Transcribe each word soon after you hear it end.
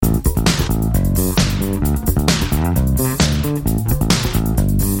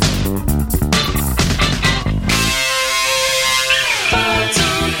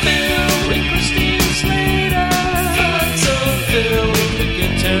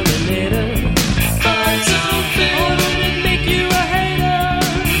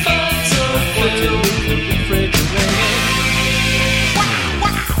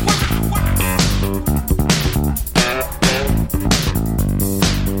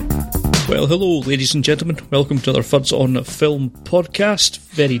Well, hello, ladies and gentlemen. Welcome to our Fuds on Film podcast.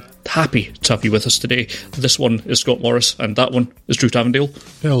 Very happy to have you with us today. This one is Scott Morris, and that one is Drew Tavendale.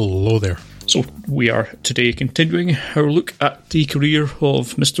 Hello there. So we are today continuing our look at the career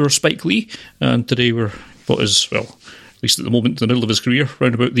of Mr. Spike Lee, and today we're, at least at the moment, in the middle of his career,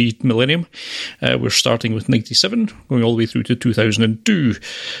 round about the millennium. We're starting with 97, going all the way through to 2002.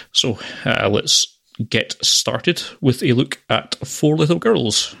 So let's get started with a look at Four Little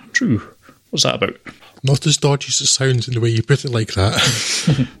Girls. Drew, what's that about? Not as dodgy as it sounds in the way you put it like that.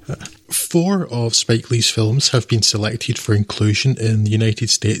 4 of Spike Lee's films have been selected for inclusion in the United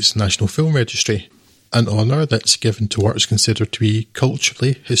States National Film Registry, an honour that's given to works considered to be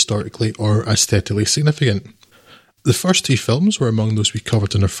culturally, historically or aesthetically significant. The first 3 films were among those we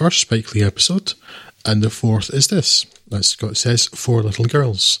covered in our first Spike Lee episode, and the 4th is this, as Scott says, Four Little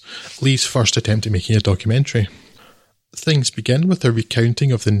Girls, Lee's first attempt at making a documentary. Things begin with a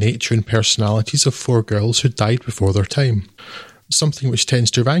recounting of the nature and personalities of 4 girls who died before their time, something which tends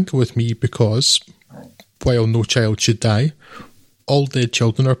to rankle with me because, while no child should die, all dead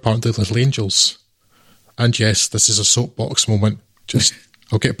children are apparently little angels. And yes, this is a soapbox moment,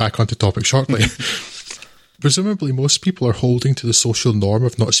 I'll get back onto topic shortly. Presumably most people are holding to the social norm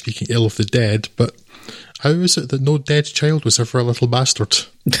of not speaking ill of the dead, but how is it that no dead child was ever a little bastard?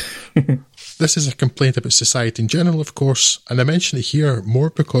 This is a complaint about society in general, of course, and I mention it here more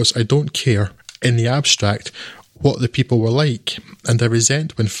because I don't care, in the abstract, what the people were like, and I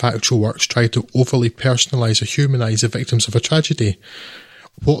resent when factual works try to overly personalise or humanise the victims of a tragedy.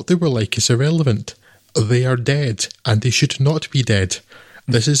 What they were like is irrelevant. They are dead, and they should not be dead.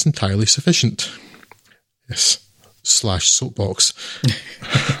 This is entirely sufficient. Yes, / soapbox.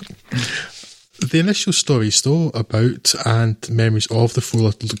 The initial stories, though, about and memories of the 4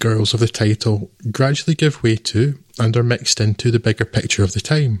 little girls of the title gradually give way to and are mixed into the bigger picture of the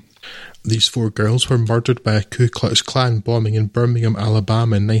time. These 4 girls were murdered by a Ku Klux Klan bombing in Birmingham,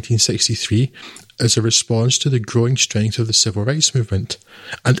 Alabama in 1963 as a response to the growing strength of the civil rights movement,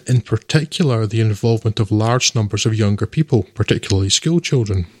 and in particular the involvement of large numbers of younger people, particularly school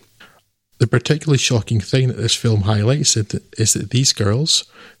children. The particularly shocking thing that this film highlights is that these girls,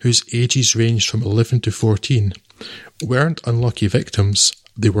 whose ages ranged from 11 to 14, weren't unlucky victims,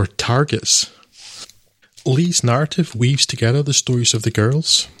 they were targets. Lee's narrative weaves together the stories of the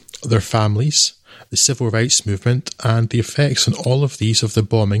girls, their families, the civil rights movement, and the effects on all of these of the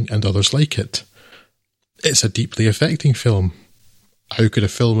bombing and others like it. It's a deeply affecting film. How could a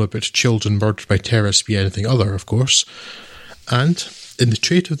film about children murdered by terrorists be anything other, of course? And, in the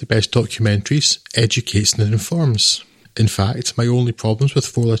trait of the best documentaries, educates and informs. In fact, my only problems with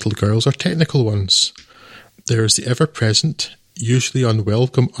Four Little Girls are technical ones. There is the ever-present, usually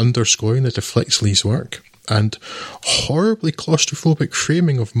unwelcome underscoring that afflicts Lee's work, and horribly claustrophobic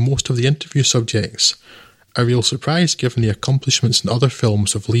framing of most of the interview subjects. A real surprise given the accomplishments in other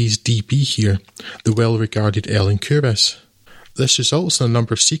films of Lee's DP here, the well-regarded Ellen Kuras. This results in a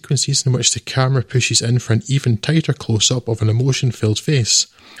number of sequences in which the camera pushes in for an even tighter close-up of an emotion-filled face,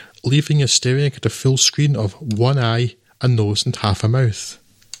 leaving us staring at a full screen of one eye, a nose and half a mouth.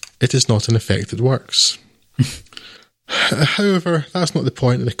 It is not an effect that works. However, that's not the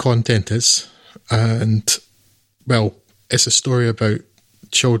point, the content is. And, well, it's a story about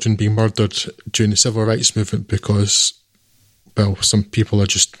children being murdered during the civil rights movement because, well, some people are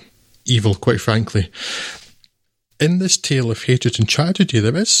just evil, quite frankly. In this tale of hatred and tragedy,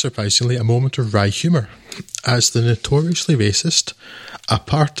 there is, surprisingly, a moment of wry humour, as the notoriously racist,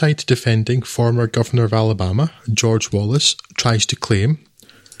 apartheid-defending former Governor of Alabama, George Wallace, tries to claim,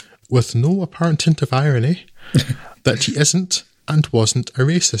 with no apparent hint of irony, that he isn't and wasn't a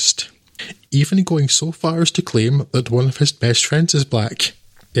racist, even going so far as to claim that one of his best friends is black.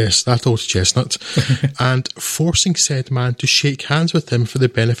 Yes, that old chestnut, and forcing said man to shake hands with him for the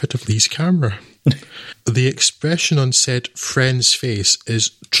benefit of Lee's camera. The expression on said friend's face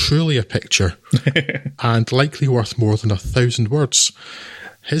is truly a picture, and likely worth more than 1,000 words.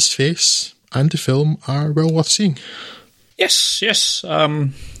 His face and the film are well worth seeing. Yes. I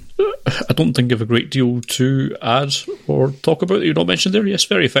don't think I have a great deal to add or talk about that you not mentioned there. Yes,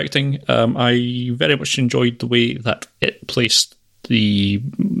 very affecting. I very much enjoyed the way that it placed the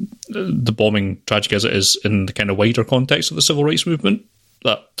bombing, tragic as it is, in the kind of wider context of the civil rights movement.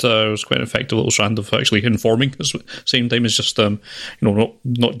 That was quite an effective little strand of actually informing at the same time as just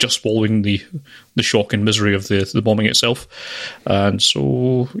not just following the shock and misery of the bombing itself. And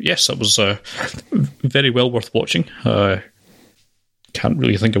so yes, that was very well worth watching. Can't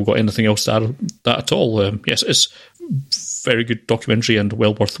really think I've got anything else to add that at all. Yes, it's very good documentary and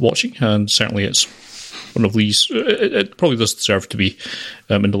well worth watching, and certainly it's one of Lee's. It probably does deserve to be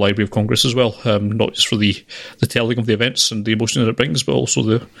in the Library of Congress as well, not just for the telling of the events and the emotion that it brings, but also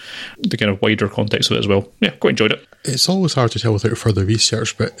the kind of wider context of it as well. Yeah, quite enjoyed it. It's always hard to tell without further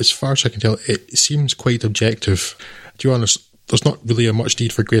research, but as far as I can tell, it seems quite objective. To be honest, there's not really a much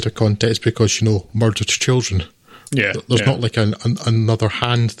need for greater context because, murder to children. Yeah, there's not like another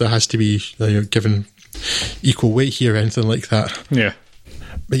hand that has to be given equal weight here or anything like that. Yeah.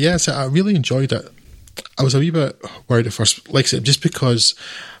 But yeah, so I really enjoyed it. I was a wee bit worried at first, like I said, just because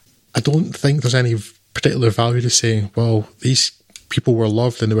I don't think there's any particular value to saying, well, these people were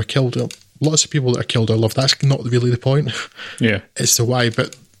loved and they were killed. Lots of people that are killed are loved. That's not really the point. Yeah. It's the why,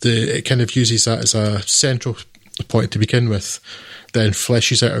 but it kind of uses that as a central point to begin with, then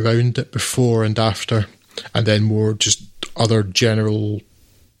fleshes out around it before and after, and then more just other general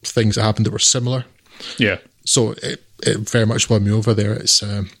things that happened that were similar. Yeah. So it very much won me over there. It's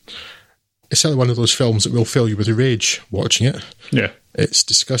certainly one of those films that will fill you with rage watching it. Yeah. It's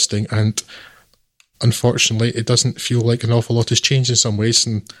disgusting, and unfortunately it doesn't feel like an awful lot has changed in some ways.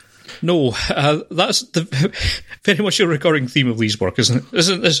 And no, that's very much a recurring theme of Lee's work, isn't it?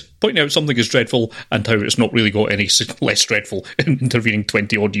 Isn't this pointing out something is dreadful and how it's not really got any less dreadful in intervening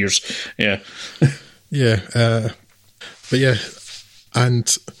 20-odd years. Yeah. Yeah. But yeah,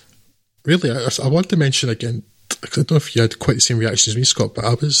 and really, I want to mention again, I don't know if you had quite the same reaction as me, Scott, but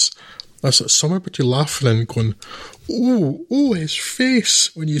I was somewhere between laughing and going, oh, his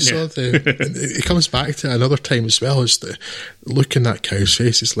face, when you saw it comes back to another time as well, is the look in that cow's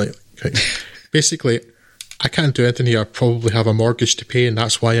face. It's like basically, I can't do anything here, I probably have a mortgage to pay and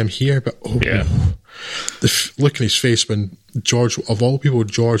that's why I'm here, but the look in his face when George, of all people,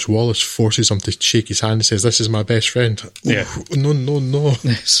 George Wallace forces him to shake his hand and says, "This is my best friend." Yeah. No.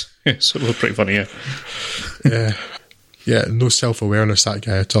 Yes, it was pretty funny, yeah. Yeah, no self-awareness, that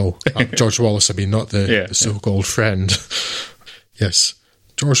guy at all. George Wallace, I mean, not the so-called friend. Yes,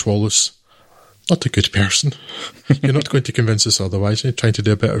 George Wallace, not a good person. You're not going to convince us otherwise. You're trying to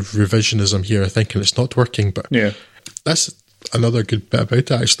do a bit of revisionism here, I think, and it's not working. But that's another good bit about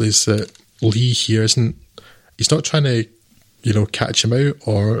it, actually, is that Lee here he's not trying to, catch him out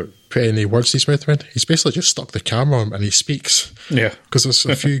or put any words in his mouth around. He's basically just stuck the camera on him and he speaks. Yeah. Because there's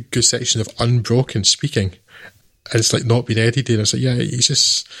a few good sections of unbroken speaking. And it's like not being edited. And it's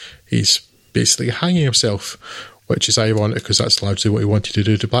like, he's basically hanging himself, which is ironic because that's largely what he wanted to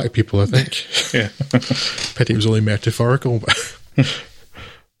do to black people, I think. Yeah. Pity it was only metaphorical. But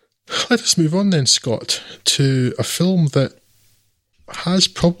let us move on then, Scott, to a film that has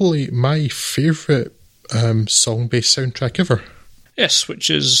probably my favourite song-based soundtrack ever. Yes, which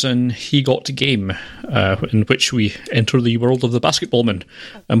is in He Got Game, in which we enter the world of the basketballman,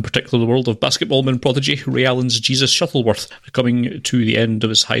 in particular the world of basketballman prodigy Ray Allen's Jesus Shuttleworth, coming to the end of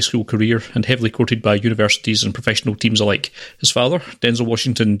his high school career and heavily quoted by universities and professional teams alike. His father, Denzel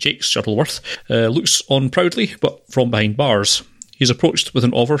Washington Jakes Shuttleworth, looks on proudly, but from behind bars. He's approached with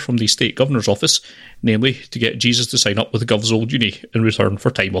an offer from the state governor's office, namely to get Jesus to sign up with the Gov's old uni in return for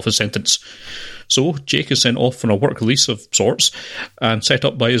time off his sentence. So Jake is sent off on a work release of sorts and set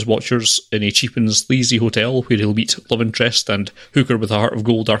up by his watchers in a cheap and sleazy hotel where he'll meet love interest and hooker with a heart of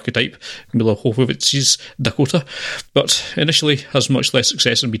gold archetype Mila Jovovich's Dakota, but initially has much less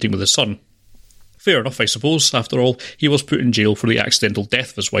success in meeting with his son. Fair enough, I suppose. After all, he was put in jail for the accidental death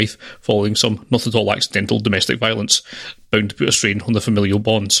of his wife following some not at all accidental domestic violence, bound to put a strain on the familial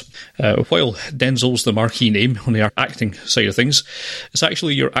bonds. While Denzel's the marquee name on the acting side of things, it's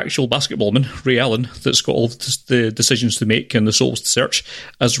actually your actual basketballman, Ray Allen, that's got all the decisions to make and the souls to search,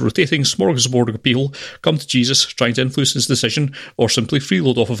 as a rotating smorgasbord of appeal come to Jesus trying to influence his decision or simply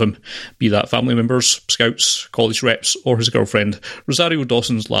freeload off of him, be that family members, scouts, college reps, or his girlfriend, Rosario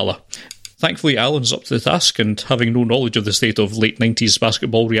Dawson's Lala. Thankfully, Allen's up to the task, and having no knowledge of the state of late 90s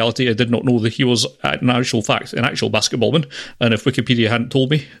basketball reality, I did not know that he was, in actual fact, an actual basketballman, and if Wikipedia hadn't told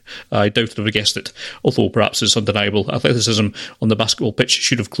me, I doubt I'd have guessed it, although perhaps his undeniable athleticism on the basketball pitch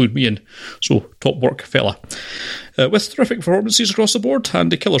should have clued me in. So, top work, fella. With terrific performances across the board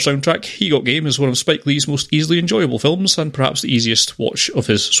and a killer soundtrack, He Got Game is one of Spike Lee's most easily enjoyable films and perhaps the easiest watch of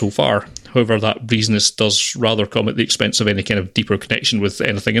his so far. However, that breeziness does rather come at the expense of any kind of deeper connection with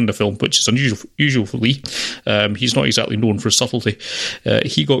anything in the film, which is unusual for Lee. He's not exactly known for his subtlety.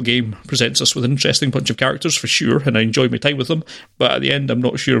 He Got Game presents us with an interesting bunch of characters for sure, and I enjoyed my time with them, but at the end I'm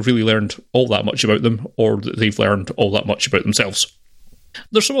not sure I've really learned all that much about them, or that they've learned all that much about themselves.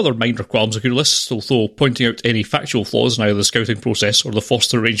 There's some other minor qualms I could list, although pointing out any factual flaws in either the scouting process or the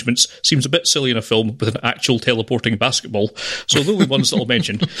foster arrangements seems a bit silly in a film with an actual teleporting basketball. So the only ones that I'll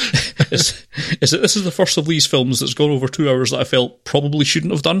mention is that this is the first of these films that's gone over 2 hours that I felt probably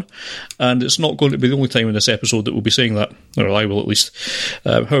shouldn't have done, and it's not going to be the only time in this episode that we'll be saying that, or I will at least.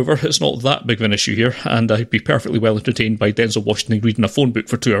 However, it's not that big of an issue here, and I'd be perfectly well entertained by Denzel Washington reading a phone book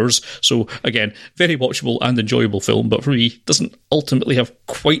for 2 hours. So again, very watchable and enjoyable film, but for me, doesn't ultimately have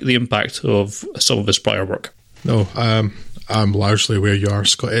quite the impact of some of his prior work. No, I'm largely where you are,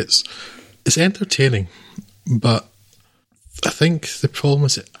 Scott. It's entertaining, but I think the problem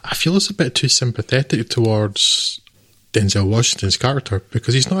is I feel it's a bit too sympathetic towards Denzel Washington's character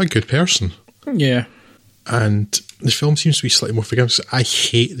because he's not a good person. Yeah. And the film seems to be slightly more forgiving. I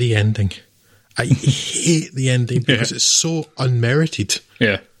hate the ending. I hate the ending because it's so unmerited.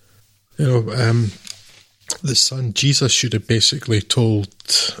 Yeah. You know, the son, Jesus, should have basically told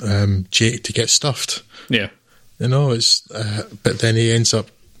Jake to get stuffed. Yeah. You know, but then he ends up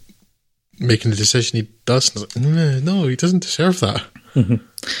making the decision he does. No, he doesn't deserve that. Mm-hmm.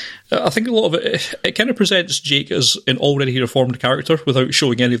 I think a lot of it kind of presents Jake as an already reformed character without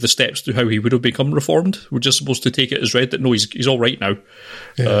showing any of the steps to how he would have become reformed. We're just supposed to take it as read that no, he's all right now.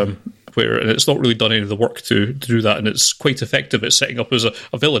 Yeah. And it's not really done any of the work to do that, and it's quite effective at setting up as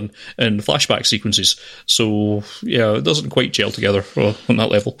a villain in flashback sequences. So yeah, it doesn't quite gel together on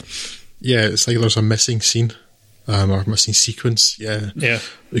that level. Yeah, it's like there's a missing scene or missing sequence. Yeah,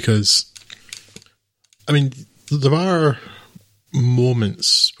 because I mean there are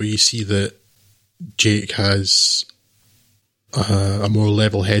moments where you see that Jake has a more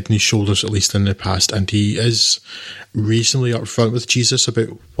level head on his shoulders, at least in the past, and he is reasonably upfront with Jesus about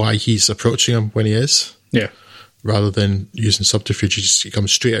why he's approaching him when he is. Yeah. Rather than using subterfuge, he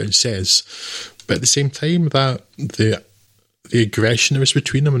comes straight out and says. But at the same time, that the aggression there is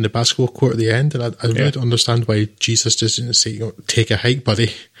between them in the basketball court at the end, and I really don't understand why Jesus doesn't say, take a hike,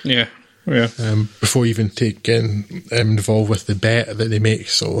 buddy. Yeah. Yeah. Before even getting involved with the bet that they make.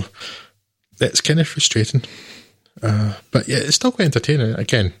 So it's kind of frustrating. But yeah, it's still quite entertaining.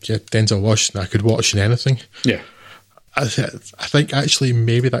 Again, Denzel Washington, I could watch in anything. Yeah. I think actually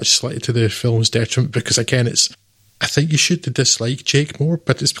maybe that's slightly to the film's detriment because again, I think you should dislike Jake more,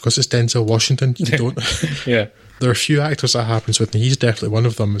 but it's because it's Denzel Washington. You don't. Yeah. There are a few actors that happens with, and he's definitely one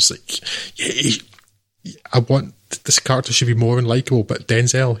of them. It's like, I want this character should be more unlikable, but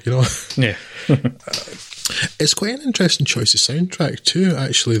Denzel, you know. Yeah. It's quite an interesting choice of soundtrack too.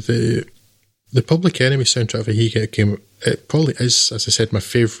 Actually, the Public Enemy soundtrack for He Came. It probably is, as I said, my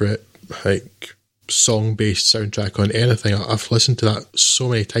favourite like song-based soundtrack on anything. I've listened to that so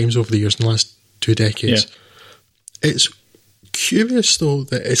many times over the years in the last 2 decades. Yeah. It's curious though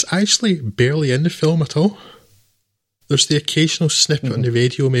that it's actually barely in the film at all. There's the occasional snippet on the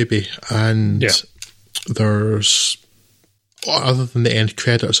radio maybe, and there's, other than the end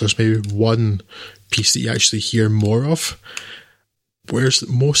credits, there's maybe one piece that you actually hear more of, whereas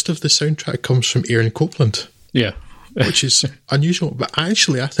most of the soundtrack comes from Aaron Copland. Yeah. Which is unusual, but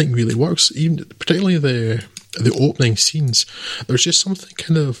actually I think really works. Even particularly the opening scenes, there's just something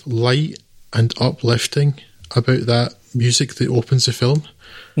kind of light and uplifting about that music that opens the film,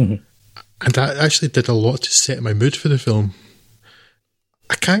 and that actually did a lot to set my mood for the film.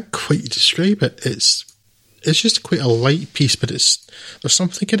 I can't quite describe it. It's just quite a light piece, but there's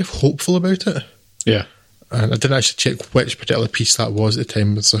something kind of hopeful about it. Yeah. And I didn't actually check which particular piece that was at the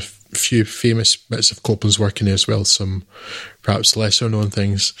time. There's a few famous bits of Copland's work in there as well, some perhaps lesser known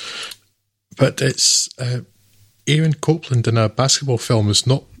things. But it's Aaron Copland in a basketball film is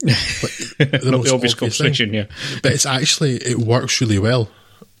not the not most the obvious thing. Yeah. But it's actually, it works really well.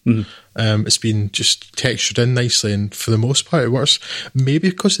 It's been just textured in nicely, and for the most part it works. Maybe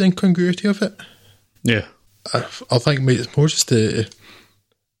because of the incongruity of it. Yeah. I think it's more just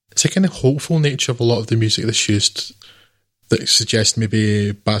it's a kind of hopeful nature of a lot of the music that's used that suggests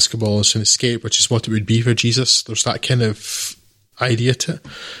maybe basketball is an escape, which is what it would be for Jesus. There's that kind of idea to it.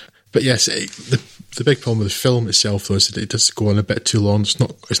 But yes, the big problem with the film itself, though, is that it does go on a bit too long. It's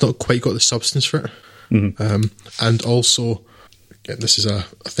not quite got the substance for it. And also, again, this is a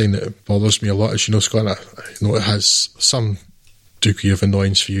thing that bothers me a lot, as you know, Scott. I know it has some degree of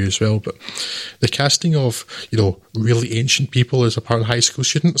annoyance for you as well, but the casting of, really ancient people as a part of high school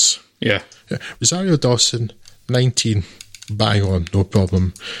students. Yeah. Rosario Dawson, 19, bang on, no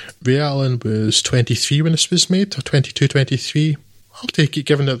problem. Ray Allen was 23 when this was made, or 22, 23. I'll take it,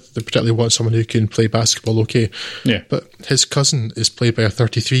 given that they particularly want someone who can play basketball, okay. Yeah. But his cousin is played by a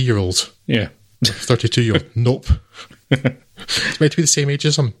 33-year-old. Yeah. 32-year-old. Nope. It's meant to be the same age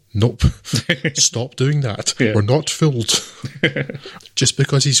as him. Nope. Stop doing that. Yeah. We're not fooled. Just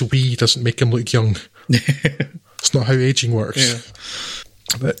because he's wee doesn't make him look young. It's not how aging works.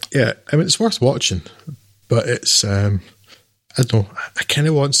 Yeah. But yeah, I mean, it's worth watching. But it's, I don't know, I kind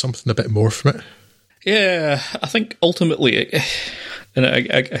of want something a bit more from it. Yeah, I think ultimately, and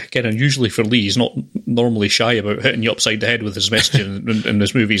again, unusually for Lee, he's not normally shy about hitting you upside the head with his messaging in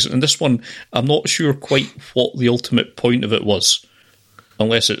his movies. And this one, I'm not sure quite what the ultimate point of it was,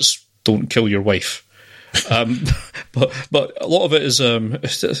 unless it's don't kill your wife. But a lot of it is,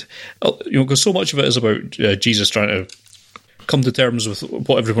 because so much of it is about Jesus trying to come to terms with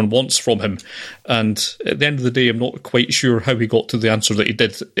what everyone wants from him, and at the end of the day, I'm not quite sure how he got to the answer that he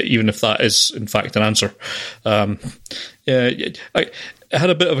did, even if that is in fact an answer. I had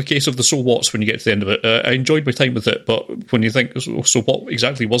a bit of a case of the so what's when you get to the end of it. I enjoyed my time with it, but when you think, so what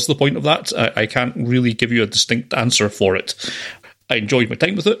exactly was the point of that? I can't really give you a distinct answer for it. I enjoyed my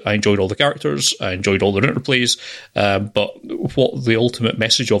time with it. I enjoyed all the characters. I enjoyed all their interplays. But what the ultimate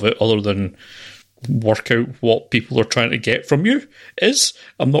message of it, other than work out what people are trying to get from you, is,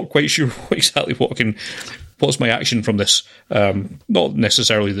 I'm not quite sure exactly what's my action from this. Not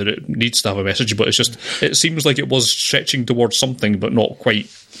necessarily that it needs to have a message, but it seems like it was stretching towards something, but not quite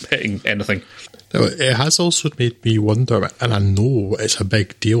hitting anything. Now, it has also made me wonder, and I know it's a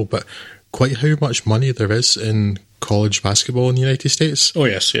big deal, but quite how much money there is in college basketball in the United States. Oh,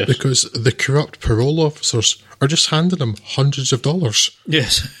 yes. Because the corrupt parole officers are just handing them hundreds of dollars.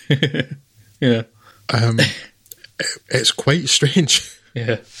 Yes. Yeah. It's quite strange.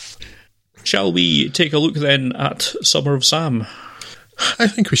 Yeah. Shall we take a look then at Summer of Sam? I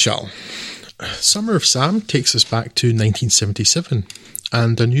think we shall. Summer of Sam takes us back to 1977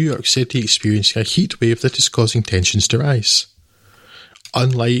 and a New York City experiencing a heat wave that is causing tensions to rise.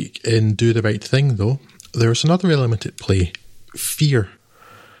 Unlike in Do the Right Thing, though, there is another element at play: fear.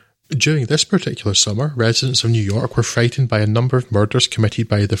 During this particular summer, residents of New York were frightened by a number of murders committed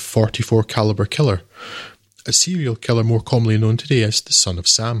by the .44 caliber killer, a serial killer more commonly known today as the Son of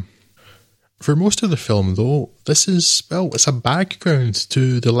Sam. For most of the film, though, this is, well, it's a background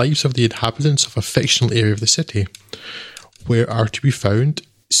to the lives of the inhabitants of a fictional area of the city, where are to be found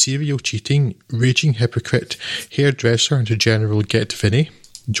serial cheating, raging hypocrite, hairdresser and general Get Vinny,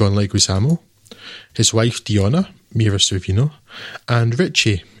 John Leguizamo, his wife Diona, Mira Sorvino, and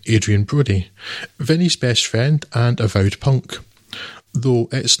Richie, Adrian Brody, Vinny's best friend and avowed punk. Though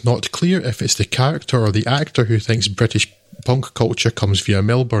it's not clear if it's the character or the actor who thinks British punk culture comes via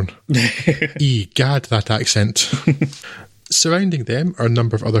Melbourne. Egad, that accent. Surrounding them are a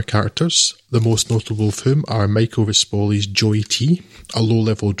number of other characters, the most notable of whom are Michael Vespoli's Joey T, a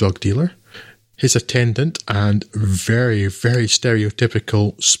low-level drug dealer, his attendant and very, very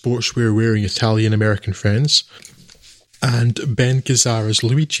stereotypical sportswear-wearing Italian-American friends, and Ben Gazzara's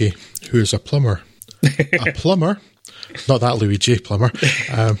Luigi, who is a plumber. A plumber? Not that Luigi plumber,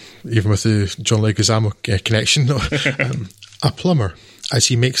 even with the John Leguizamo connection. No. A plumber, as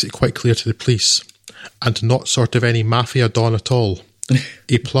he makes it quite clear to the police, and not sort of any mafia don at all.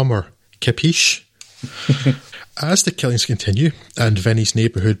 A plumber. Capiche? As the killings continue, and Vinny's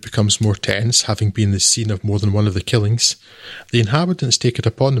neighbourhood becomes more tense, having been the scene of more than one of the killings, the inhabitants take it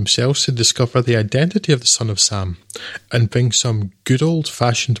upon themselves to discover the identity of the Son of Sam, and bring some good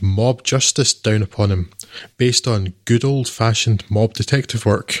old-fashioned mob justice down upon him, based on good old-fashioned mob detective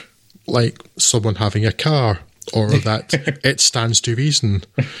work, like someone having a car, or that it stands to reason.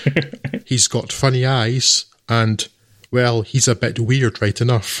 He's got funny eyes, and, well, he's a bit weird right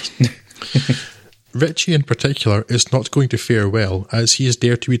enough. Richie in particular is not going to fare well, as he is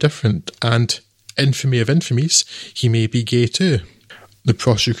dared to be different, and, infamy of infamies, he may be gay too. The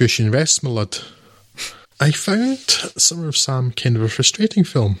prosecution rests, my lad. I found Summer of Sam kind of a frustrating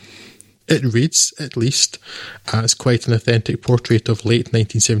film. It reads, at least, as quite an authentic portrait of late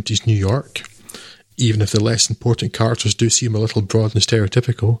 1970s New York, even if the less important characters do seem a little broad and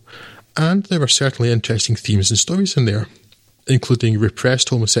stereotypical, and there are certainly interesting themes and stories in there, including repressed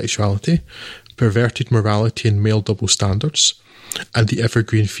homosexuality, perverted morality and male double standards, and the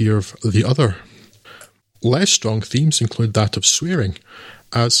evergreen fear of the other. Less strong themes include that of swearing,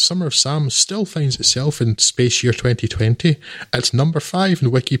 as Summer of Sam still finds itself in Space Year 2020 at number 5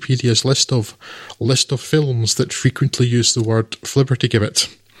 in Wikipedia's list of films that frequently use the word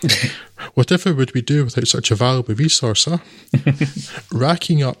flibbertigibbet. Whatever would we do without such a valuable resource, huh?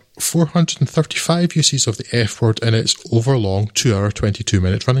 Racking up 435 uses of the F word in its overlong 2-hour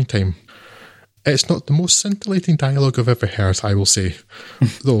 22-minute running time. It's not the most scintillating dialogue I've ever heard, I will say.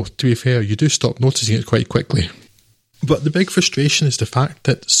 Though, to be fair, you do stop noticing it quite quickly. But the big frustration is the fact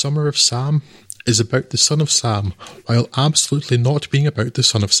that Summer of Sam is about the Son of Sam, while absolutely not being about the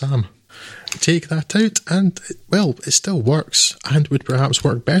Son of Sam. Take that out and, well, it still works, and would perhaps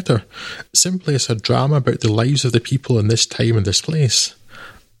work better, simply as a drama about the lives of the people in this time and this place.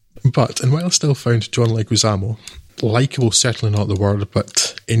 But, and while I still found John Leguizamo likeable, certainly not the word,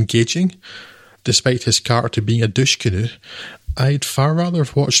 but engaging, despite his character being a douche canoe, I'd far rather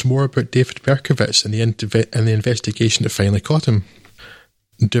have watched more about David Berkowitz and the investigation that finally caught him.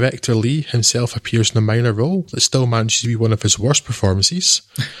 Director Lee himself appears in a minor role that still manages to be one of his worst performances,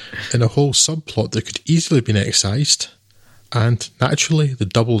 in a whole subplot that could easily have been excised, and naturally the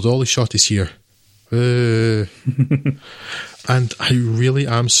double dolly shot is here. And I really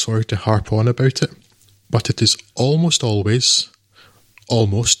am sorry to harp on about it, but it is almost always,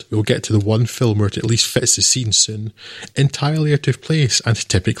 we'll get to the one film where it at least fits the scene soon, entirely out of place and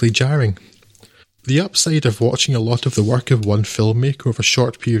typically jarring. The upside of watching a lot of the work of one filmmaker over a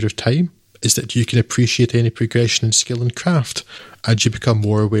short period of time is that you can appreciate any progression in skill and craft, and you become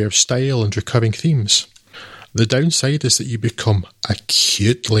more aware of style and recurring themes. The downside is that you become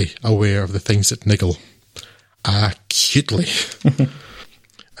acutely aware of the things that niggle. Acutely.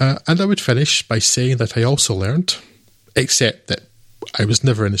 And I would finish by saying that I also learned, except that I was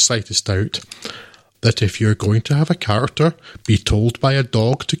never in the slightest doubt, that if you're going to have a character be told by a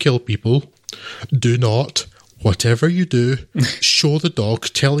dog to kill people, do not, whatever you do, show the dog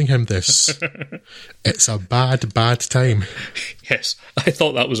telling him this. It's a bad, bad time. Yes, I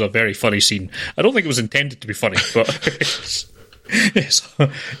thought that was a very funny scene. I don't think it was intended to be funny, but yes,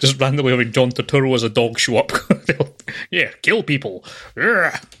 just randomly having John Turturro as a dog show up. Yeah, kill people.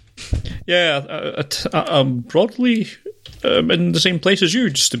 Yeah, I'm broadly in the same place as you,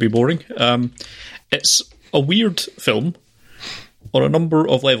 just to be boring. It's a weird film on a number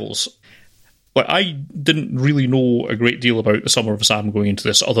of levels. Like, I didn't really know a great deal about the Summer of Sam going into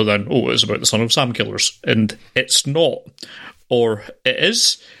this, other than, it's about the Son of Sam killers. And it's not. Or it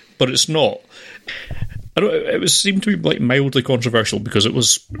is, but it's not. It seemed to be like mildly controversial because it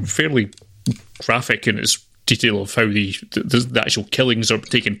was fairly graphic in its detail of how the actual killings are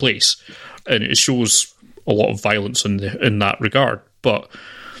taking place. And it shows a lot of violence in that regard. But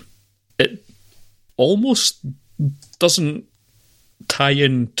it almost doesn't tie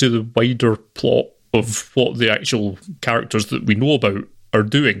into the wider plot of what the actual characters that we know about are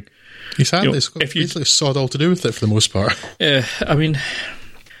doing. Exactly. It's got basically sod all to do with it for the most part. I mean,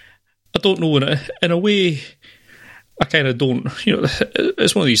 I don't know. In a way, I kind of don't.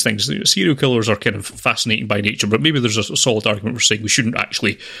 It's one of these things. Serial killers are kind of fascinating by nature, but maybe there's a solid argument for saying we shouldn't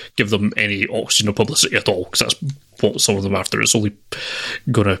actually give them any oxygen or publicity at all, because that's what some of them are after. It's only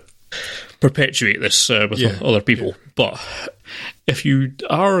going to perpetuate this with other people. Yeah. But if you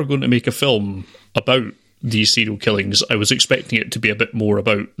are going to make a film about these serial killings, I was expecting it to be a bit more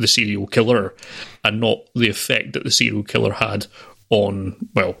about the serial killer and not the effect that the serial killer had on,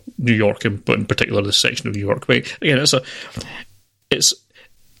 New York, but in particular this section of New York. But again,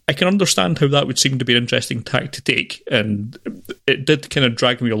 I can understand how that would seem to be an interesting tack to take, and it did kind of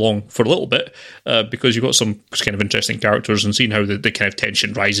drag me along for a little bit because you've got some kind of interesting characters, and seeing how the kind of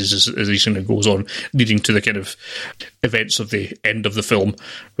tension rises as he kind of goes on, leading to the kind of events of the end of the film,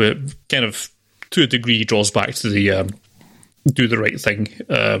 where it kind of, to a degree, draws back to the do the right thing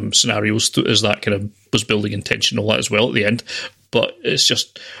scenarios, as that kind of was building in tension and all that as well at the end. But it's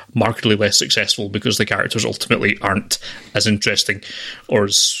just markedly less successful because the characters ultimately aren't as interesting or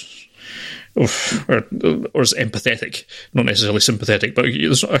as empathetic, not necessarily sympathetic, but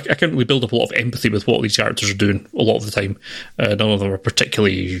I can't really build up a lot of empathy with what these characters are doing a lot of the time. None of them are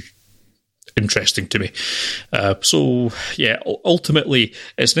particularly interesting to me. So, ultimately,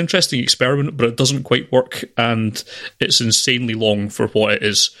 it's an interesting experiment, but it doesn't quite work, and it's insanely long for what it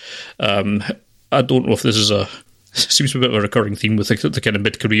is. I don't know if this is seems to be a bit of a recurring theme with the kind of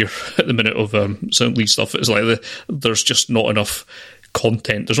mid-career at the minute of St. Lee stuff. It's like there's just not enough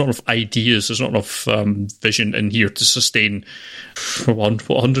content, there's not enough ideas, there's not enough vision in here to sustain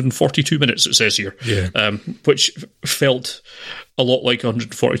 142 minutes, it says here, which felt a lot like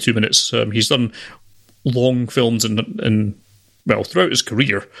 142 minutes. He's done long films in throughout his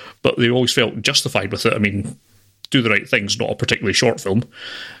career, but they always felt justified with it. I mean, Do the Right Thing's not a particularly short film.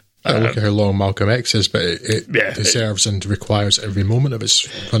 Look at how long Malcolm X is, but it deserves and requires every moment of its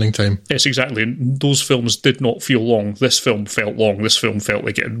running time. Yes, exactly. And those films did not feel long. This film felt long. This film felt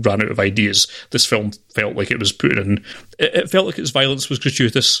like it ran out of ideas. This film felt like it was put in. It felt like its violence was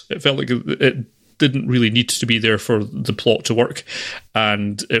gratuitous. It felt like it didn't really need to be there for the plot to work,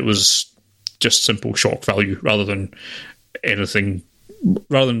 and it was just simple shock value rather than anything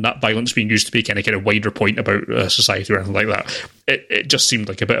rather than that violence being used to make any kind of wider point about society or anything like that, it just seemed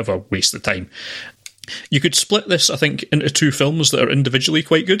like a bit of a waste of time. You could split this, I think, into two films that are individually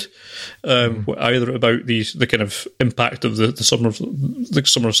quite good, either about the kind of impact of the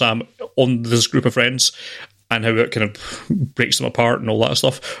Summer of Sam on this group of friends and how it kind of breaks them apart and all that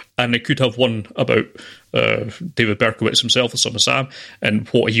stuff. And it could have one about David Berkowitz himself, the Son of Sam, and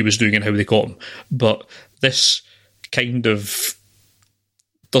what he was doing and how they got him. But this kind of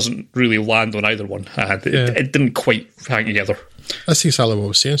doesn't really land on either one. It didn't quite hang together. That's exactly what I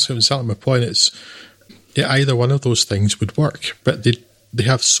was saying. So exactly my point. It's either one of those things would work, but they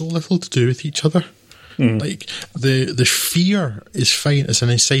have so little to do with each other. Like the fear is fine as an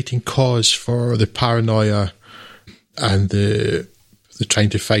inciting cause for the paranoia and the trying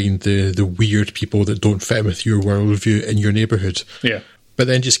to find the weird people that don't fit in with your worldview in your neighbourhood. Yeah. But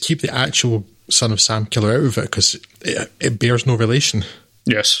then just keep the actual Son of Sam killer out of it because it bears no relation.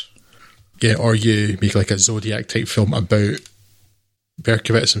 Yes. Yeah, or you make like a Zodiac type film about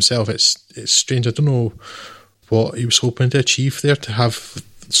Berkowitz himself. It's strange. I don't know what he was hoping to achieve there to have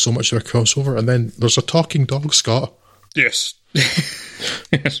so much of a crossover. And then there's a talking dog, Scott. Yes.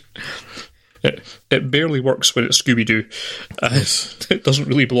 Yes. It barely works when it's Scooby-Doo. Yes. It doesn't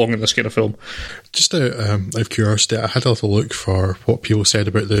really belong in this kind of film. Just out of curiosity, I had a little look for what people said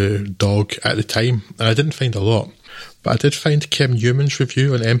about the dog at the time, and I didn't find a lot. But I did find Kim Newman's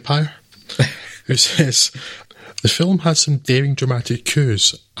review on Empire, who says, the film has some daring dramatic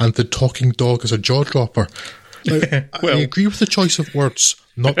coups, and the talking dog is a jaw-dropper. Now, Well, I agree with the choice of words,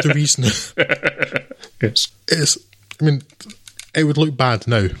 not the reason. yes. It would look bad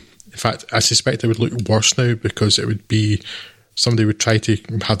now. In fact, I suspect it would look worse now because it would be somebody would try to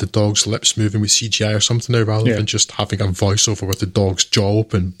have the dog's lips moving with CGI or something now rather than just having a voiceover with the dog's jaw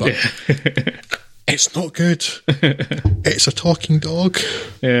open. But it's not good. It's a talking dog.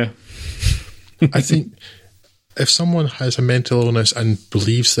 Yeah. I think if someone has a mental illness and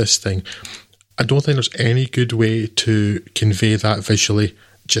believes this thing, I don't think there's any good way to convey that visually.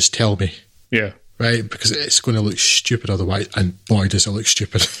 Just tell me. Yeah. Right? Because it's going to look stupid otherwise, and boy, does it look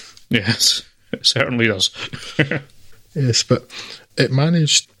stupid. Yes, it certainly does. Yes, but it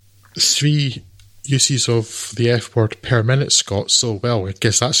managed 3 uses of the F word per minute, Scott, so well, I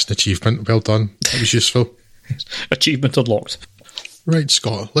guess that's an achievement. Well done. That was useful. Achievement unlocked. Right,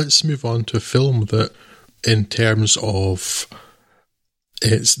 Scott, let's move on to a film that, in terms of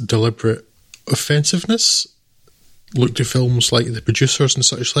its deliberate offensiveness, looked to films like the producers and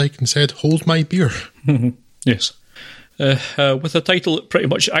such like and said, hold my beer. Yes. With a title that pretty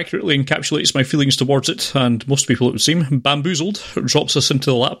much accurately encapsulates my feelings towards it, and most people it would seem, Bamboozled drops us into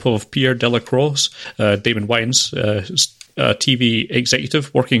the lap of Pierre Delacroix, Damon Wayans, a TV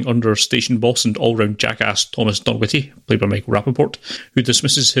executive working under station boss and all-round jackass Thomas Dunwitty, played by Michael Rappaport, who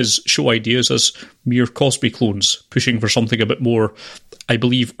dismisses his show ideas as mere Cosby clones, pushing for something a bit more, I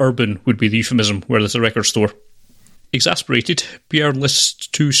believe urban would be the euphemism, where there's a record store. Exasperated, Pierre enlists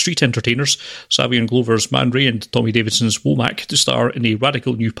 2 street entertainers, Savion Glover's Man Ray and Tommy Davidson's Womack, to star in a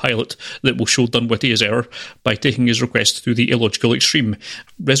radical new pilot that will show Dunwitty his error by taking his request to the illogical extreme,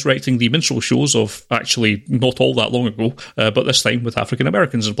 resurrecting the minstrel shows of actually not all that long ago, but this time with African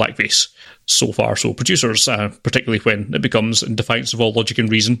Americans in blackface. So far, so producers, particularly when it becomes, in defiance of all logic and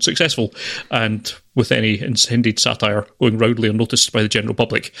reason, successful, and with any intended satire going roundly unnoticed by the general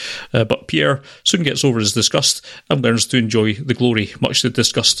public. But Pierre soon gets over his disgust and learns to enjoy the glory, much to the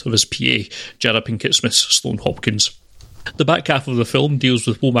disgust of his PA, Jada Pinkett Smith's Sloane Hopkins. The back half of the film deals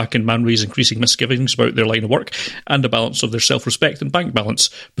with Womack and Man Ray's increasing misgivings about their line of work and a balance of their self-respect and bank balance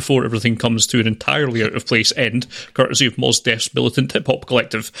before everything comes to an entirely out-of-place end, courtesy of Mos Def's militant hip-hop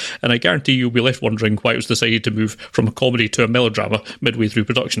collective, and I guarantee you'll be left wondering why it was decided to move from a comedy to a melodrama midway through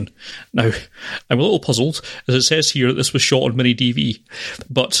production. Now, I'm a little puzzled, as it says here that this was shot on mini-DV,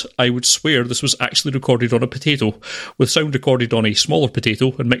 but I would swear this was actually recorded on a potato, with sound recorded on a smaller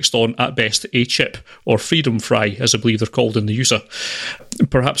potato and mixed on, at best, a chip, or freedom fry, as I believe they're called in the USA.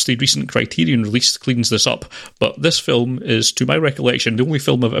 Perhaps the recent Criterion release cleans this up, but this film is, to my recollection, the only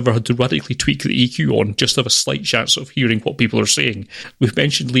film I've ever had to radically tweak the EQ on just to have a slight chance of hearing what people are saying. We've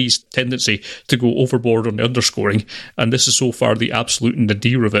mentioned Lee's tendency to go overboard on the underscoring, and this is so far the absolute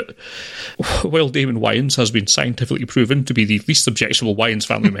nadir of it. While Damon Wayans has been scientifically proven to be the least objectionable Wayans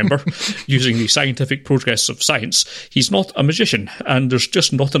family member, using the scientific progress of science, he's not a magician, and there's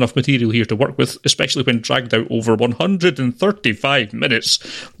just not enough material here to work with, especially when dragged out over 100 135 minutes,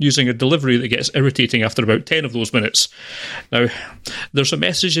 using a delivery that gets irritating after about 10 of those minutes. Now, there's a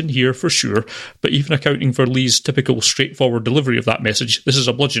message in here for sure, but even accounting for Lee's typical straightforward delivery of that message, this is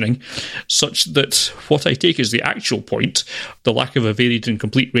a bludgeoning, such that what I take as the actual point, the lack of a varied and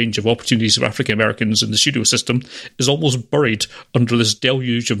complete range of opportunities for African Americans in the studio system, is almost buried under this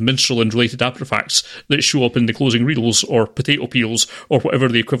deluge of minstrel and related artifacts that show up in the closing reels or potato peels or whatever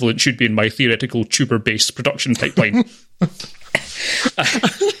the equivalent should be in my theoretical tuber-based production pipeline.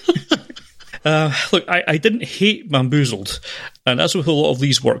 Look, I didn't hate Bamboozled, and as with a lot of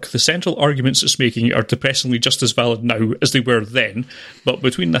Lee's work, the central arguments it's making are depressingly just as valid now as they were then, but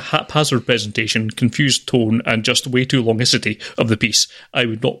between the haphazard presentation, confused tone, and just way too longicity of the piece, I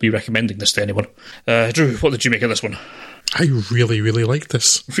would not be recommending this to anyone. Drew, what did you make of this one? I really, really liked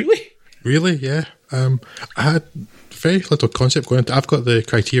this. Really? Really, yeah. I had very little concept going into it. I've got the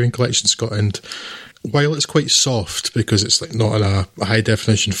Criterion Collection, Scott, and while it's quite soft because it's like not in a high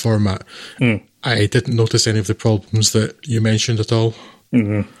definition format, I didn't notice any of the problems that you mentioned at all.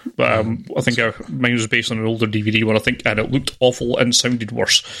 Mm-hmm. But I think mine was based on an older DVD one, I think, and it looked awful and sounded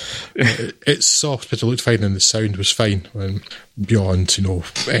worse. It's soft, but it looked fine, and the sound was fine, beyond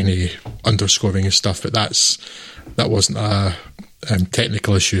any underscoring and stuff. But that wasn't a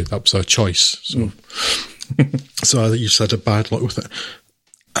technical issue. That was a choice. So, so I think you just had a bad luck with it.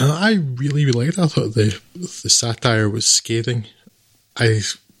 And I really, really liked it. I thought the satire was scathing. I'm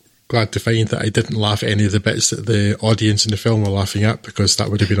glad to find that I didn't laugh at any of the bits that the audience in the film were laughing at, because that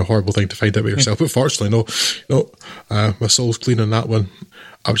would have been a horrible thing to find out by yourself. But fortunately, no, my soul's clean on that one.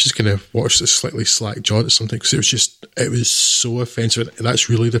 I was just going to watch this slightly slack jawed or something, because it was so offensive. And that's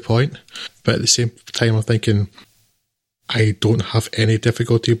really the point. But at the same time, I'm thinking, I don't have any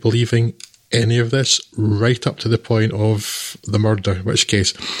difficulty believing any of this right up to the point of the murder, in which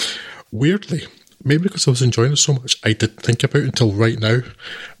case, weirdly, maybe because I was enjoying it so much, I didn't think about it until right now.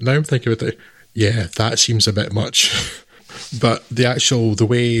 Now I'm thinking about it, yeah, that seems a bit much. But the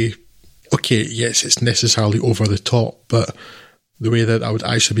way, okay, yes, it's necessarily over the top, but the way that I would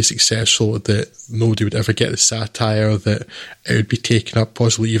actually be successful, that nobody would ever get the satire, that it would be taken up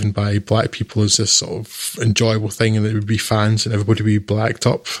possibly even by black people as this sort of enjoyable thing, and there would be fans and everybody would be blacked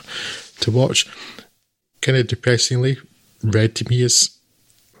up to watch, kind of depressingly read to me as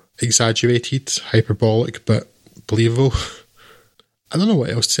exaggerated, hyperbolic, but believable. I don't know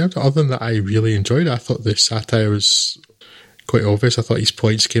what else to say other than that I really enjoyed it. I thought the satire was quite obvious. I thought his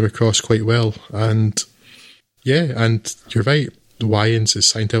points came across quite well, and yeah, and you're right, the Wayans is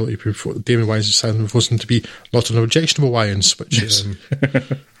signed out before Damon Wayans is signed before to be not an objectionable Wayans, which yes.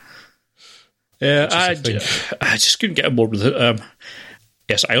 Yeah, I just couldn't get on board with it.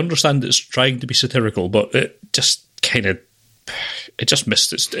 Yes, I understand it's trying to be satirical, but it just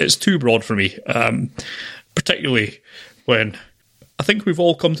missed. It's too broad for me, particularly when I think we've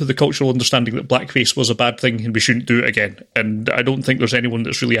all come to the cultural understanding that blackface was a bad thing and we shouldn't do it again. And I don't think there's anyone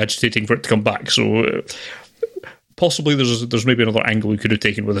that's really agitating for it to come back. So possibly there's maybe another angle we could have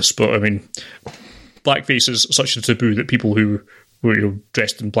taken with this, but I mean, blackface is such a taboo that people who were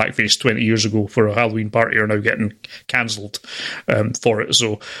dressed in blackface 20 years ago for a Halloween party are now getting cancelled for it.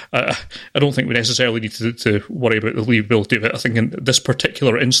 So I don't think we necessarily need to worry about the believability of it. I think in this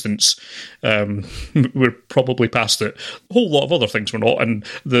particular instance, we're probably past it. A whole lot of other things we're not, and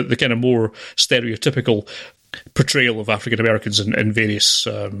the kind of more stereotypical portrayal of African Americans in various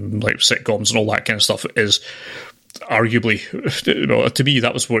like sitcoms and all that kind of stuff is arguably, to me,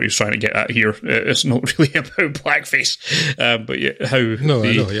 that was what he was trying to get at here. It's not really about blackface, but yeah,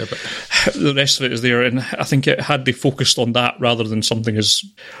 the rest of it is there, and I think had they focused on that rather than something as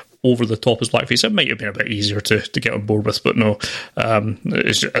over the top as blackface, it might have been a bit easier to get on board with. But no,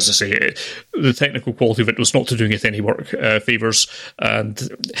 as I say, the technical quality of it was not to doing it any work favours, and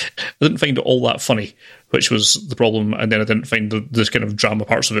I didn't find it all that funny, which was the problem, and then I didn't find the kind of drama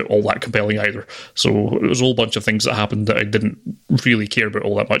parts of it all that compelling either. So it was a whole bunch of things that happened that I didn't really care about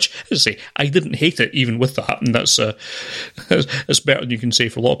all that much. As I say, I didn't hate it even with that, and that's better than you can say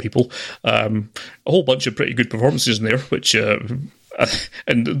for a lot of people. A whole bunch of pretty good performances in there, which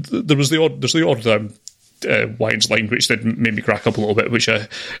and there's the odd Wayans line which did make me crack up a little bit, which I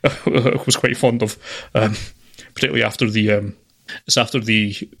was quite fond of, particularly after the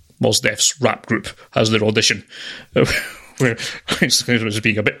Mos Def's rap group has their audition, where it's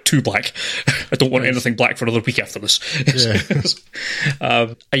being a bit too black. I don't want anything black for another week after this.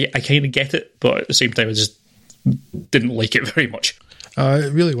 Yeah. I kind of get it, but at the same time I just didn't like it very much.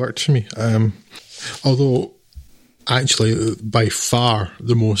 It really worked for me, although actually by far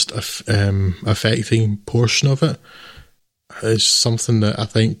the most affecting portion of it is something that I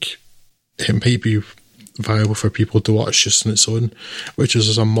think it might be viable for people to watch just on its own, which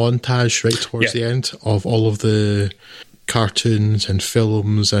is a montage right towards the end of all of the cartoons and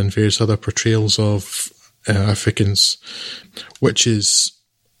films and various other portrayals of Africans, which is,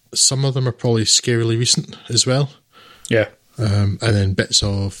 some of them are probably scarily recent as well. Yeah. And then bits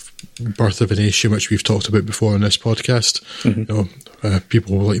of Birth of a Nation, which we've talked about before on this podcast.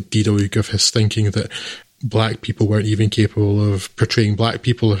 People like D.W. Griffiths thinking that black people weren't even capable of portraying black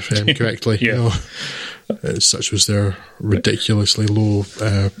people correctly. Such was their ridiculously low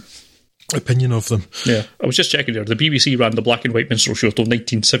opinion of them. Yeah, I was just checking there. The BBC ran the black and white minstrel show till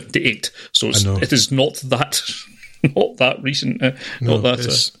 1978, so it is not that not that recent.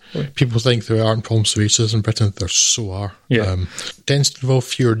 People think there aren't problems with racism in Britain. There so are. Yeah. Tends to involve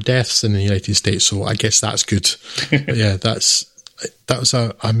fewer deaths in the United States, so I guess that's good. But yeah, that was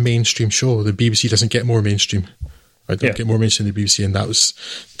a mainstream show. The BBC doesn't get more mainstream. I don't get more mainstream than the BBC, and that was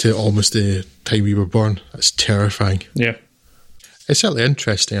to almost the time we were born. That's terrifying. Yeah. It's certainly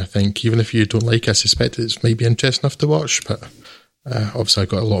interesting, I think. Even if you don't like it, I suspect it might be interesting enough to watch, but obviously I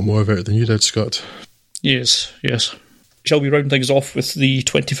got a lot more about it than you did, Scott. Yes. Shall we round things off with the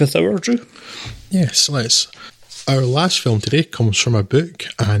 25th hour, Drew? Yes, let's. Our last film today comes from a book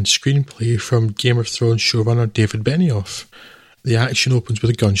and screenplay from Game of Thrones showrunner David Benioff. The action opens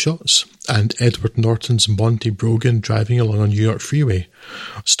with gunshots and Edward Norton's Monty Brogan driving along a New York freeway,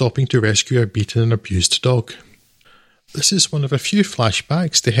 stopping to rescue a beaten and abused dog. This is one of a few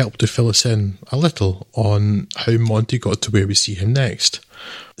flashbacks to help to fill us in a little on how Monty got to where we see him next,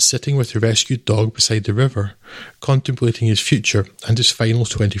 sitting with the rescued dog beside the river, contemplating his future and his final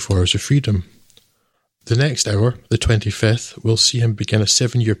 24 hours of freedom. The next hour, the 25th, will see him begin a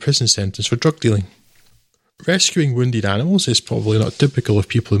 7-year prison sentence for drug dealing. Rescuing wounded animals is probably not typical of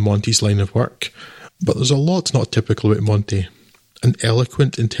people in Monty's line of work, but there's a lot not typical about Monty. An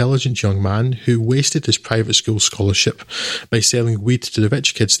eloquent, intelligent young man who wasted his private school scholarship by selling weed to the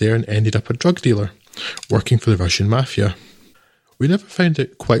rich kids there and ended up a drug dealer, working for the Russian mafia. We never found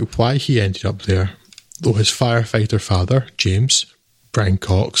out quite why he ended up there, though his firefighter father, James, Brian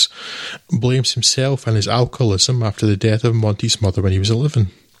Cox, blames himself and his alcoholism after the death of Monty's mother when he was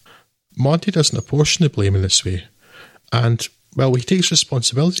 11. Monty doesn't apportion the blame in this way, and, well, he takes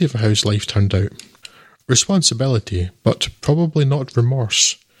responsibility for how his life turned out. Responsibility, but probably not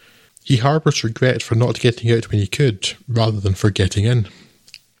remorse. He harbours regret for not getting out when he could, rather than for getting in.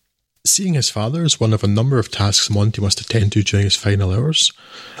 Seeing his father is one of a number of tasks Monty must attend to during his final hours,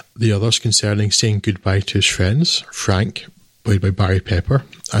 the others concerning saying goodbye to his friends, Frank, played by Barry Pepper,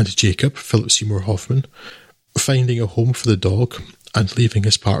 and Jacob, Philip Seymour Hoffman, finding a home for the dog, and leaving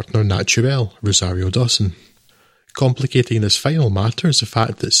his partner Naturel, Rosario Dawson. Complicating this final matter is the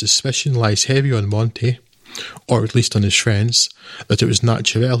fact that suspicion lies heavy on Monty, or at least on his friends, that it was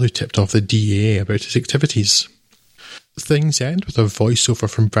Naturel who tipped off the DEA about his activities. Things end with a voiceover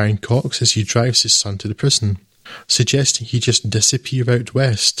from Brian Cox as he drives his son to the prison, suggesting he just disappear out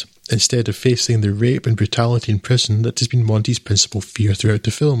west, instead of facing the rape and brutality in prison that has been Monty's principal fear throughout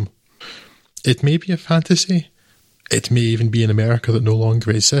the film. It may be a fantasy, it may even be an America that no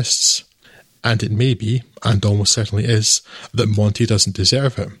longer exists, and it may be, and almost certainly is, that Monty doesn't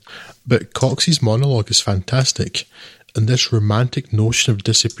deserve it. But Cox's monologue is fantastic, and this romantic notion of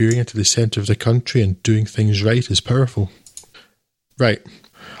disappearing into the centre of the country and doing things right is powerful. Right,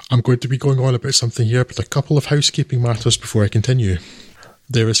 I'm going to be going on about something here, but a couple of housekeeping matters before I continue.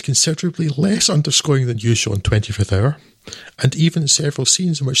 There is considerably less underscoring than usual in 25th Hour, and even several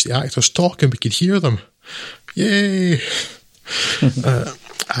scenes in which the actors talk and we could hear them. Yay!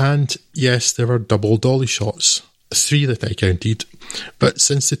 And yes, there are double dolly shots, 3 that I counted, but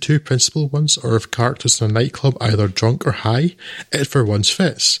since the 2 principal ones are of characters in a nightclub either drunk or high, it for once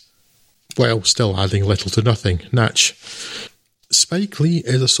fits, while still adding little to nothing. Natch. Spike Lee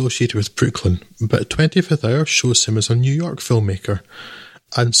is associated with Brooklyn, but 25th Hour shows him as a New York filmmaker,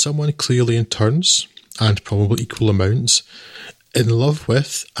 and someone clearly in turns, and probably equal amounts, in love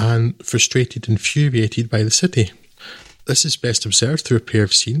with and frustrated and infuriated by the city. This is best observed through a pair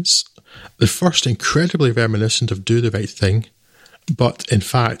of scenes. The first incredibly reminiscent of Do the Right Thing, but in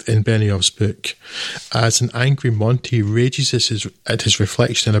fact in Benioff's book, as an angry Monty rages at his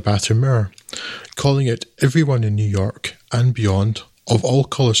reflection in a bathroom mirror, calling out everyone in New York and beyond, of all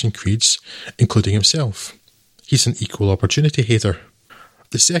colours and creeds, including himself. He's an equal opportunity hater.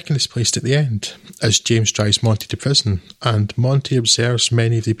 The second is placed at the end, as James drives Monty to prison, and Monty observes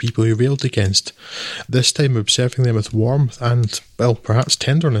many of the people he railed against, this time observing them with warmth and, well, perhaps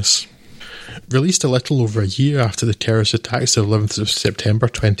tenderness. Released a little over a year after the terrorist attacks of 11th of September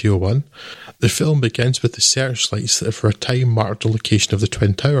 2001, The film begins with the searchlights that have for a time marked the location of the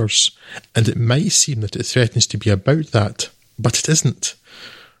Twin Towers, and it might seem that it threatens to be about that, but it isn't.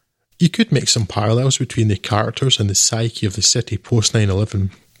 You could make some parallels between the characters and the psyche of the city post 9/11,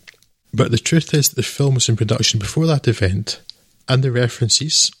 but the truth is that the film was in production before that event, and the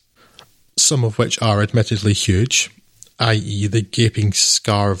references, some of which are admittedly huge, i.e. the gaping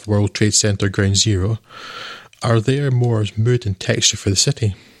scar of World Trade Center Ground Zero, are there more as mood and texture for the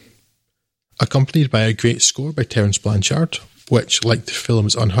city. Accompanied by a great score by Terence Blanchard, which, like the film,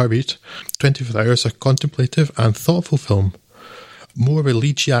 is unhurried, 25th Hour is a contemplative and thoughtful film, more of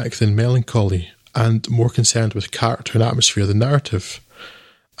elegiac than melancholy, and more concerned with character and atmosphere than narrative.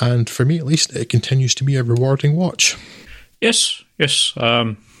 And for me, at least, it continues to be a rewarding watch. Yes.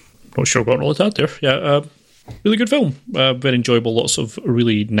 Not sure what all that there. Yeah, really good film. Very enjoyable. Lots of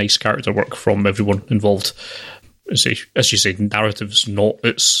really nice character work from everyone involved. As you say, narrative's not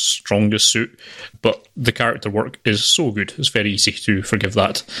its strongest suit, but the character work is so good. It's very easy to forgive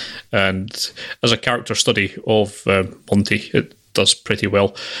that. And as a character study of Monty, it does pretty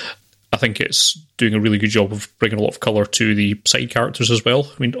well. I think it's doing a really good job of bringing a lot of colour to the side characters as well.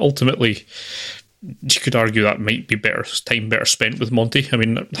 I mean, ultimately, you could argue that might be better spent with Monty. I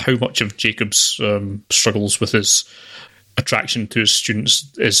mean, how much of Jacob's struggles with his attraction to his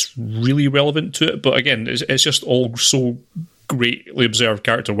students is really relevant to it, but again, it's just all so greatly observed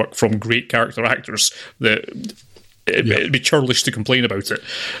character work from great character actors that it'd be churlish to complain about it.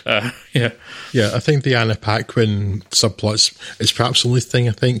 I think the Anna Paquin subplots is perhaps the only thing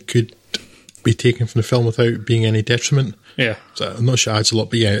I think could be taken from the film without being any detriment. Yeah, so I'm not sure it adds a lot,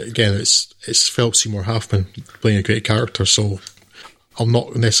 but yeah, again, it's Philip Seymour Hoffman playing a great character, so I'll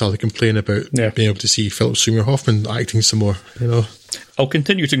not necessarily complain about being able to see Philip Seymour Hoffman acting some more, you know. I'll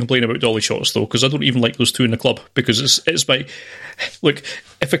continue to complain about dolly shots, though, because I don't even like those two in the club, because it's my... Look,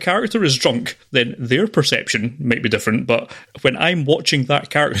 if a character is drunk, then their perception might be different, but when I'm watching that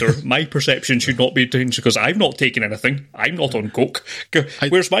character, my perception should not be changed, because I've not taken anything. I'm not on coke.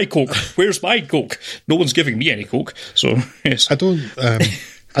 Where's my coke? Where's my coke? No one's giving me any coke, so, yes. I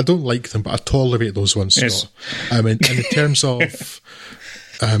don't like them, but I tolerate those ones. Yes. So, I mean, in terms of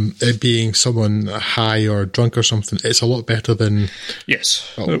it being someone high or drunk or something, it's a lot better than...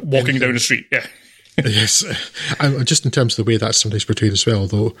 Yes, walking down the street, yeah. Yes, and just in terms of the way that's sometimes portrayed as well,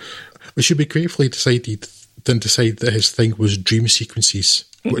 though, we should be gratefully decide that his thing was dream sequences,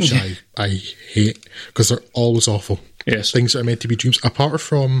 which I hate, because they're always awful. Yes. Things that are meant to be dreams, apart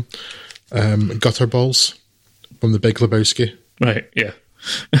from Gutter Balls from The Big Lebowski. Right, yeah.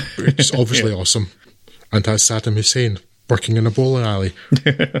 Which is obviously awesome. And has Saddam Hussein working in a bowling alley.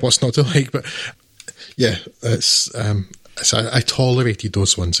 What's not to like? But yeah, I tolerated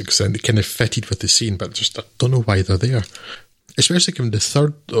those ones because they kind of fitted with the scene, but just I don't know why they're there. Especially given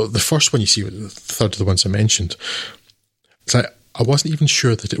the first one you see, the third of the ones I mentioned. So I wasn't even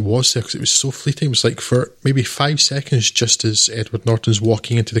sure that it was there because it was so fleeting. It was like for maybe 5 seconds, just as Edward Norton's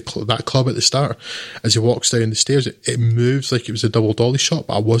walking into that club at the start, as he walks down the stairs, it moves like it was a double dolly shot,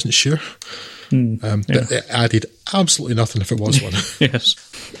 but I wasn't sure. It added absolutely nothing if it was one.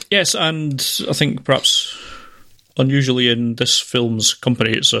 Yes, and I think perhaps unusually in this film's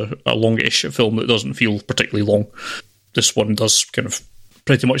company, it's a longish film that doesn't feel particularly long. This one does kind of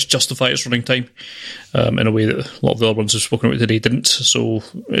pretty much justify its running time in a way that a lot of the other ones we've spoken about today didn't, so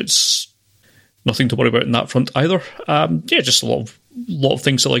it's nothing to worry about in that front either. Just a lot of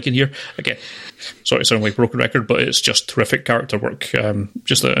things to like in here. Again, sorry to sound like a broken record, but it's just terrific character work.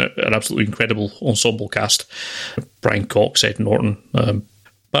 Just an absolutely incredible ensemble cast. Brian Cox, Ed Norton,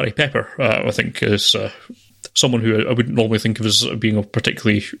 Barry Pepper, I think is someone who I wouldn't normally think of as being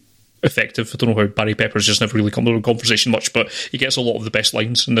particularly effective. I don't know how Barry Pepper's just never really come to a conversation much, but he gets a lot of the best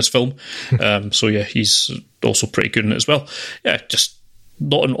lines in this film. So yeah, he's also pretty good in it as well. Yeah, just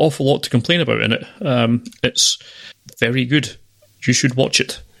not an awful lot to complain about in it. It's very good. You should watch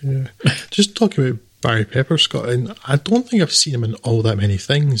it. Yeah. Just talking about Barry Pepper, Scott, and I don't think I've seen him in all that many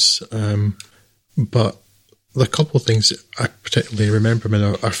things, but the couple of things that I particularly remember him in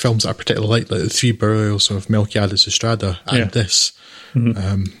are films that I particularly like The Three Burials of Melquiades Estrada and this,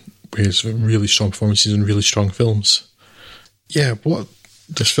 where he's really strong performances and really strong films. Yeah, what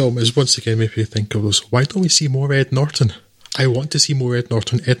this film is once again made me think of was, why don't we see more Ed Norton? I want to see more Ed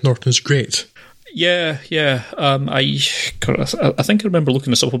Norton. Ed Norton's great. Yeah. I think I remember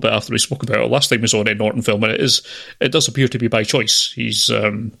looking this up a bit after we spoke about it last time we saw an Ed Norton film, and it does appear to be by choice. He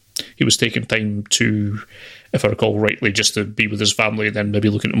was taking time to, if I recall rightly, just to be with his family and then maybe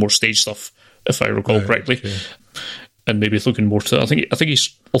looking at more stage stuff, if I recall correctly. Okay. maybe looking more to. I think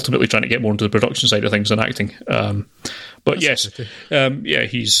he's ultimately trying to get more into the production side of things than acting. But yes,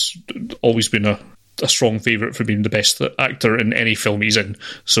 he's always been a strong favourite for being the best actor in any film he's in.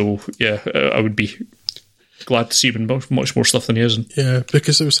 So I would be glad to see him in much more stuff than he is in. Yeah,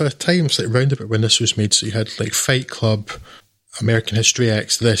 because there was a time round about when this was made, so you had like Fight Club, American History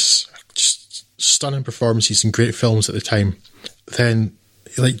X, this, just stunning performances and great films at the time. Then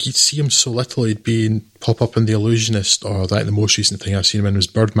like you'd see him so little, he'd pop up in The Illusionist, or like the most recent thing I've seen him in was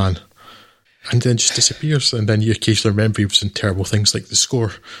Birdman, and then just disappears, and then you occasionally remember he was in terrible things like The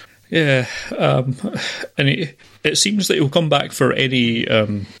Score. Yeah, and it seems that he'll come back for any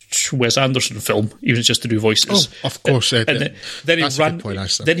Wes Anderson film, even just to do voices. Oh, of course. And then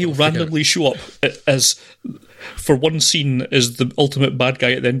he'll randomly show up as, for one scene, as the ultimate bad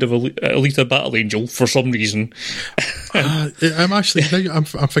guy at the end of Alita Battle Angel for some reason. I'm actually I'm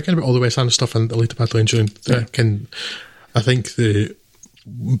forgetting about all the Wes Anderson stuff and Alita Battle Angel. I think the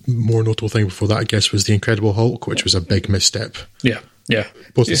more notable thing before that, I guess, was The Incredible Hulk, which was a big misstep. Yeah.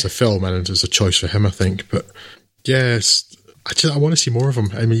 Both as a film and as a choice for him, I think. But yes, I want to see more of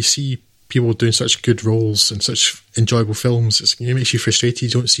him. I mean, you see people doing such good roles and such enjoyable films, it makes you frustrated you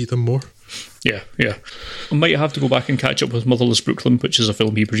don't see them more. Yeah. I might have to go back and catch up with Motherless Brooklyn, which is a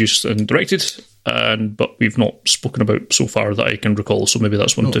film he produced and directed, but we've not spoken about so far that I can recall, so maybe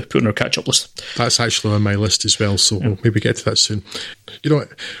that's one to put on our catch-up list. That's actually on my list as well, so we'll maybe get to that soon. You know,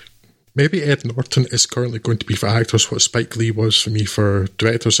 maybe Ed Norton is currently going to be for actors what Spike Lee was for me for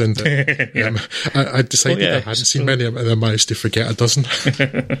directors, and I decided I hadn't seen many of them, and I managed to forget a dozen.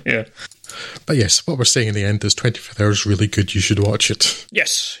 Yeah. But yes, what we're saying in the end is 25th Hour is really good. You should watch it.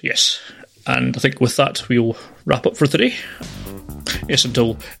 Yes. And I think with that, we'll wrap up for today. Yes,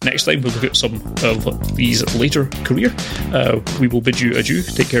 until next time, we'll look at some of these later career. We will bid you adieu.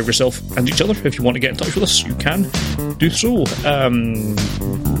 Take care of yourself and each other. If you want to get in touch with us, you can do so.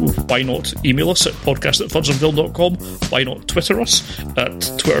 Why not email us at podcast@fudsonfilm.com? Why not Twitter us at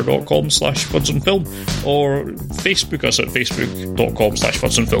twitter.com/fudsonfilm, or Facebook us at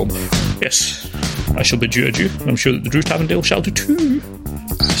facebook.com/fudsonfilm. Yes, I shall bid you adieu. I'm sure that the Drew Tavendale shall do too.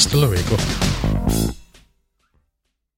 Hasta luego.